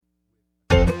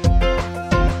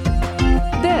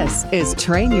This is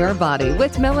Train Your Body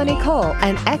with Melanie Cole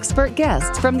and expert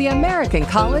guests from the American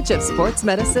College of Sports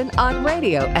Medicine on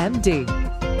Radio MD.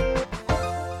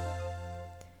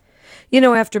 You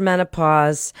know, after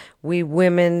menopause, we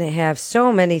women have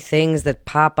so many things that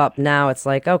pop up now. It's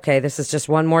like, okay, this is just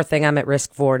one more thing I'm at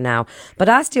risk for now. But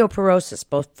osteoporosis,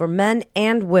 both for men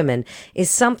and women,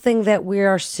 is something that we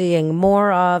are seeing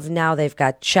more of now. They've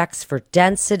got checks for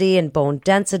density and bone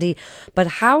density. But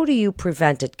how do you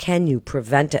prevent it? Can you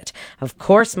prevent it? Of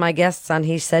course, my guests on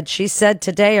He Said, She Said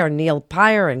today are Neil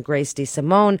Peyer and Grace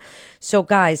DeSimone. So,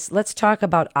 guys, let's talk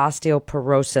about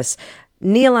osteoporosis.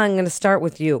 Neil, I'm going to start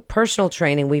with you. Personal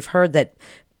training, we've heard that,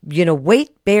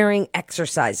 weight-bearing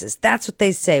exercises. That's what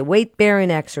they say,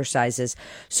 weight-bearing exercises.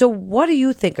 So what do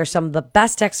you think are some of the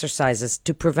best exercises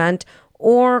to prevent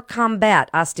or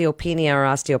combat osteopenia or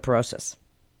osteoporosis?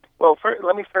 Well,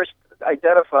 let me first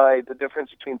identify the difference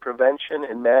between prevention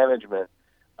and management,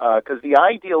 because the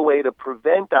ideal way to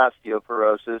prevent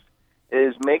osteoporosis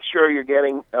is make sure you're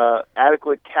getting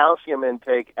adequate calcium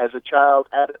intake as a child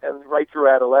and right through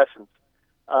adolescence.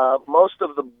 Most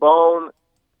of the bone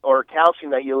or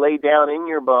calcium that you lay down in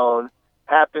your bone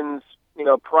happens,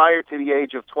 prior to the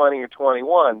age of 20 or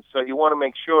 21. So you want to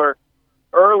make sure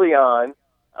early on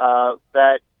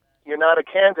that you're not a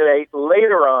candidate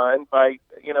later on by,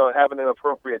 having an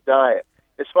appropriate diet.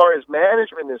 As far as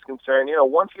management is concerned,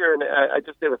 once you're in, I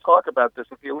just did a talk about this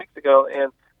a few weeks ago,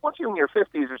 and once you're in your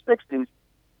 50s or 60s,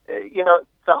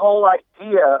 the whole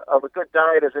idea of a good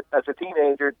diet as a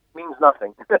teenager means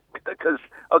nothing because,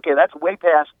 okay, that's way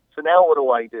past, so now what do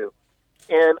I do?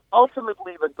 And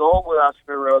ultimately, the goal with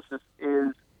osteoporosis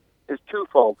is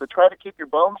twofold, to try to keep your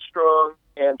bones strong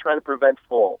and try to prevent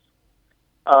falls.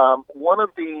 One of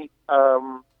the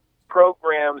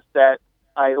programs that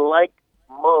I like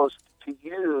most to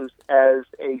use as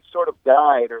a sort of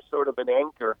guide or sort of an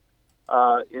anchor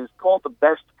is called the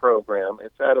BEST program.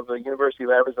 It's out of the University of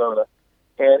Arizona.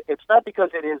 And it's not because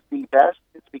it is the best,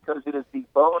 it's because it is the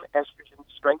Bone Estrogen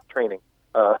Strength Training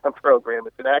program.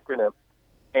 It's an acronym.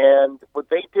 And what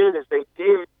they did is they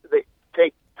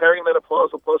take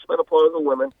perimenopausal, postmenopausal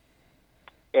women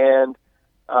and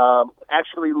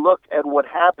actually looked at what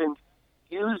happened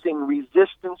using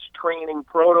resistance training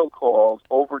protocols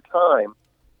over time.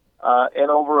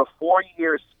 And over a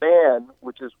 4-year span,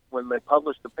 which is when they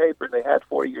published the paper, they had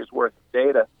 4 years' worth of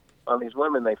data on these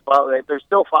women. They're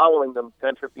still following them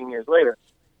 10, 15 years later.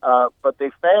 But they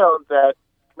found that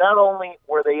not only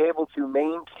were they able to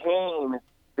maintain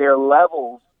their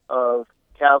levels of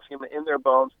calcium in their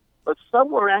bones, but some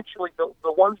were actually the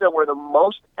ones that were the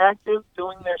most active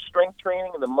doing their strength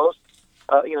training and the most,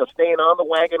 staying on the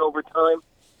wagon over time,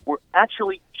 were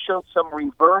actually showed some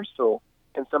reversal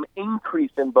and some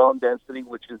increase in bone density,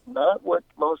 which is not what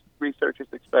most researchers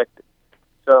expected.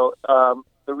 So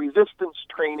the resistance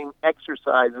training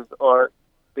exercises are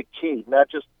the key, not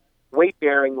just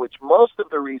weight-bearing, which most of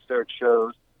the research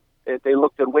shows. They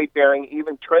looked at weight-bearing,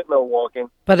 even treadmill walking.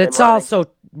 But it's also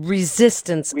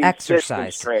resistance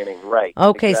exercise. Training, right.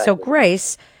 Okay, exactly. So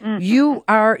Grace, you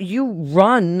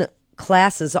run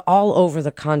classes all over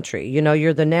the country.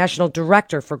 You're the national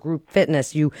director for group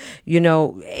fitness.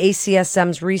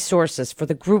 ACSM's resources for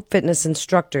the group fitness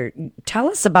instructor. Tell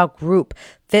us about group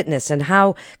fitness and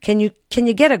how can you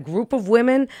get a group of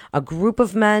women, a group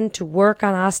of men to work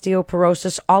on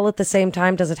osteoporosis all at the same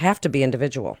time? Does it have to be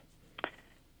individual?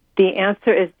 The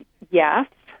answer is yes.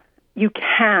 You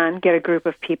can get a group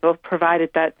of people,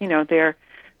 provided that they're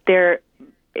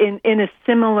in a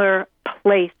similar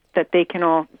place that they can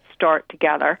all start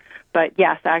together. But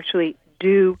yes, actually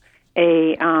do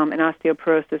an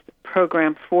osteoporosis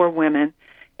program for women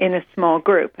in a small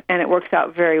group, and it works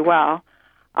out very well.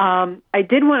 I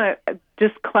did want to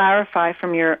just clarify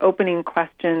from your opening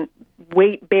question,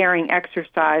 weight-bearing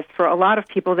exercise. For a lot of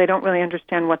people, they don't really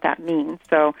understand what that means.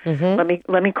 So let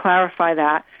me clarify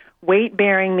that.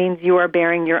 Weight-bearing means you are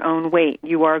bearing your own weight.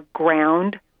 You are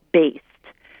ground-based.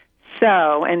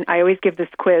 So, and I always give this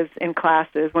quiz in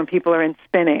classes when people are in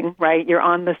spinning, right? You're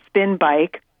on the spin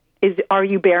bike. Are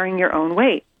you bearing your own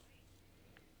weight?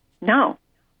 No.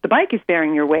 The bike is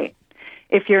bearing your weight.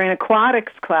 If you're in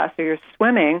aquatics class or you're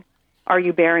swimming, are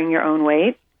you bearing your own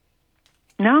weight?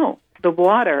 No. The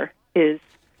water is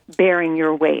bearing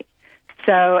your weight.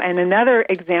 So, and another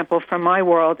example from my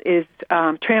world is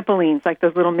trampolines, like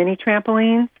those little mini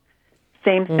trampolines.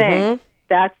 Same thing.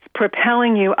 That's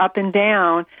propelling you up and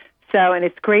down. So, and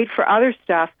it's great for other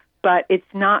stuff, but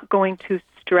it's not going to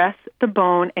stress the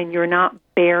bone and you're not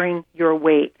bearing your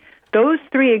weight. Those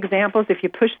three examples, if you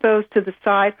push those to the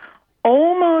side,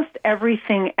 almost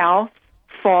everything else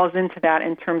falls into that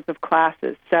in terms of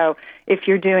classes. So if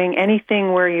you're doing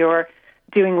anything where you're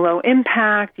doing low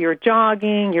impact, you're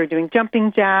jogging, you're doing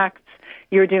jumping jacks,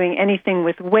 you're doing anything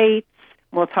with weights,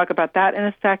 we'll talk about that in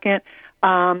a second,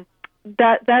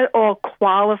 that all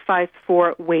qualifies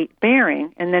for weight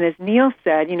bearing. And then as Neil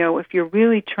said, if you're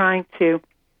really trying to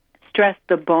stress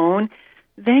the bone,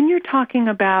 then you're talking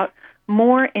about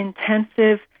more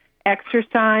intensive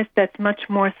exercise that's much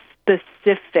more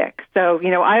specific. So,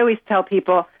 I always tell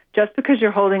people, just because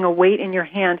you're holding a weight in your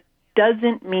hand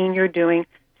doesn't mean you're doing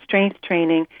strength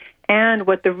training. And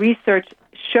what the research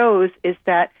shows is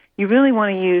that you really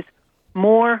want to use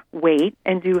more weight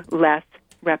and do less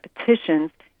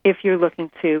repetitions if you're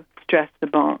looking to stress the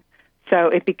bone. So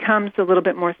it becomes a little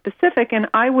bit more specific, and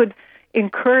I would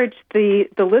encourage the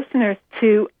listeners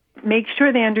to make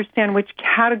sure they understand which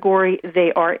category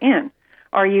they are in.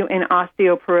 Are you in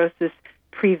osteoporosis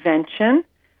prevention?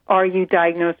 Are you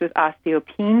diagnosed with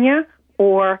osteopenia?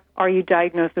 Or are you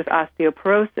diagnosed with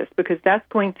osteoporosis? Because that's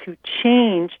going to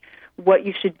change what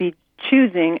you should be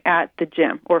choosing at the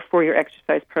gym or for your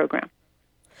exercise program.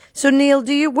 So, Neil,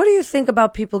 what do you think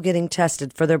about people getting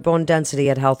tested for their bone density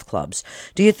at health clubs?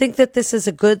 Do you think that this is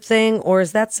a good thing, or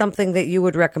is that something that you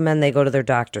would recommend they go to their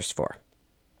doctors for?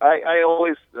 I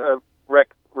always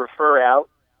refer out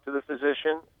to the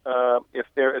physician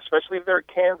especially if they're a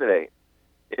candidate,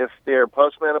 if they're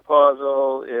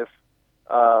postmenopausal, if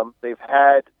they've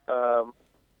had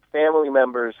family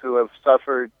members who have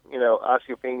suffered,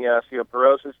 osteopenia,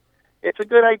 osteoporosis. It's a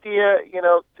good idea,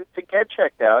 to get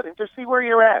checked out and just see where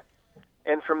you're at.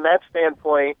 And from that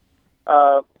standpoint,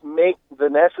 make the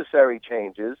necessary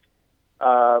changes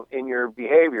in your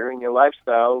behavior, in your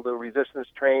lifestyle, the resistance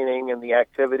training and the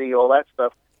activity, all that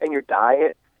stuff, and your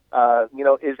diet.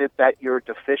 Is it that you're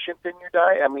deficient in your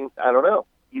diet? I mean, I don't know.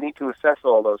 You need to assess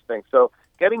all those things. So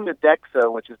getting the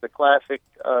DEXA, which is the classic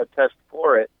test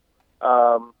for it,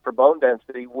 for bone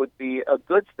density, would be a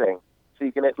good thing. So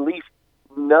you can at least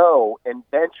know and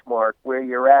benchmark where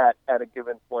you're at a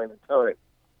given point in time.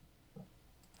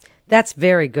 That's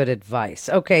very good advice.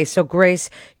 Okay, so Grace,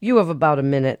 you have about a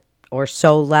minute or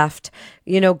so left.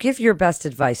 Give your best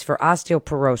advice for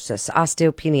osteoporosis,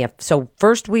 osteopenia. So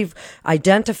first, we've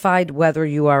identified whether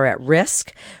you are at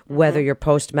risk, whether you're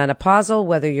postmenopausal,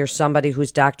 whether you're somebody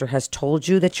whose doctor has told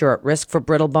you that you're at risk for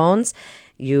brittle bones.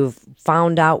 You've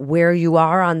found out where you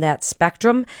are on that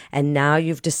spectrum, and now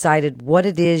you've decided what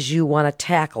it is you want to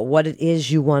tackle, what it is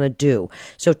you want to do.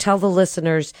 So tell the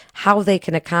listeners how they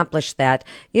can accomplish that,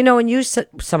 and use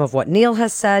some of what Neil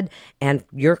has said and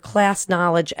your class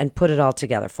knowledge and put it all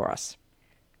together for us.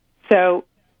 So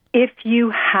if you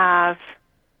have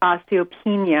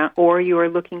osteopenia or you are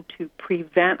looking to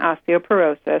prevent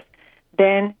osteoporosis,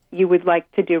 then you would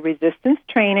like to do resistance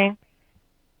training,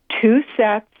 2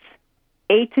 sets,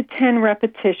 8 to 10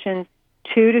 repetitions,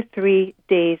 2 to 3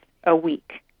 days a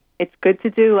week. It's good to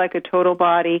do like a total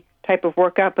body type of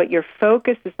workout, but your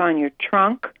focus is on your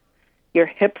trunk, your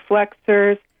hip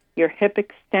flexors, your hip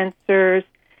extensors,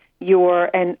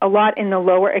 and a lot in the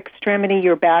lower extremity,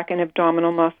 your back and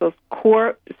abdominal muscles.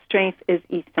 Core strength is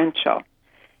essential.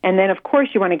 And then, of course,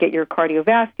 you want to get your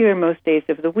cardiovascular most days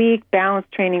of the week, balance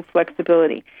training,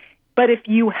 flexibility. But if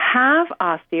you have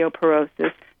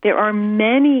osteoporosis, there are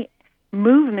many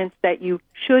movements that you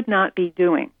should not be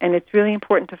doing. And it's really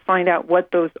important to find out what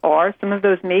those are. Some of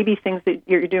those may be things that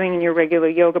you're doing in your regular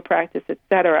yoga practice,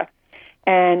 etc.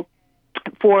 And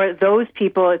for those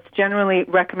people, it's generally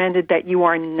recommended that you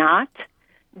are not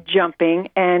jumping,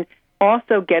 and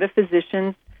also get a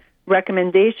physician's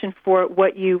recommendation for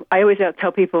what I always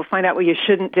tell people, find out what you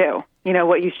shouldn't do.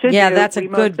 What you should do. Yeah, that's a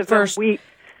good first. We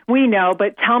know,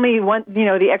 but tell me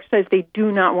the exercise they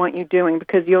do not want you doing,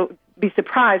 because you'll be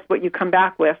surprised what you come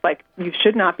back with. Like, you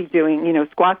should not be doing,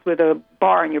 squats with a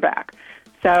bar on your back.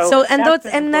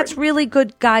 That's really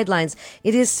good guidelines.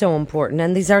 It is so important,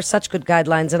 and these are such good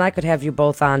guidelines, and I could have you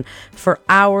both on for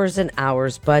hours and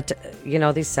hours, but,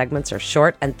 these segments are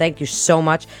short, and thank you so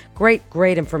much.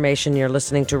 Great information. You're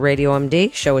listening to Radio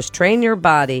MD. Show is Train Your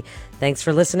Body. Thanks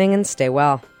for listening, and stay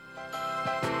well.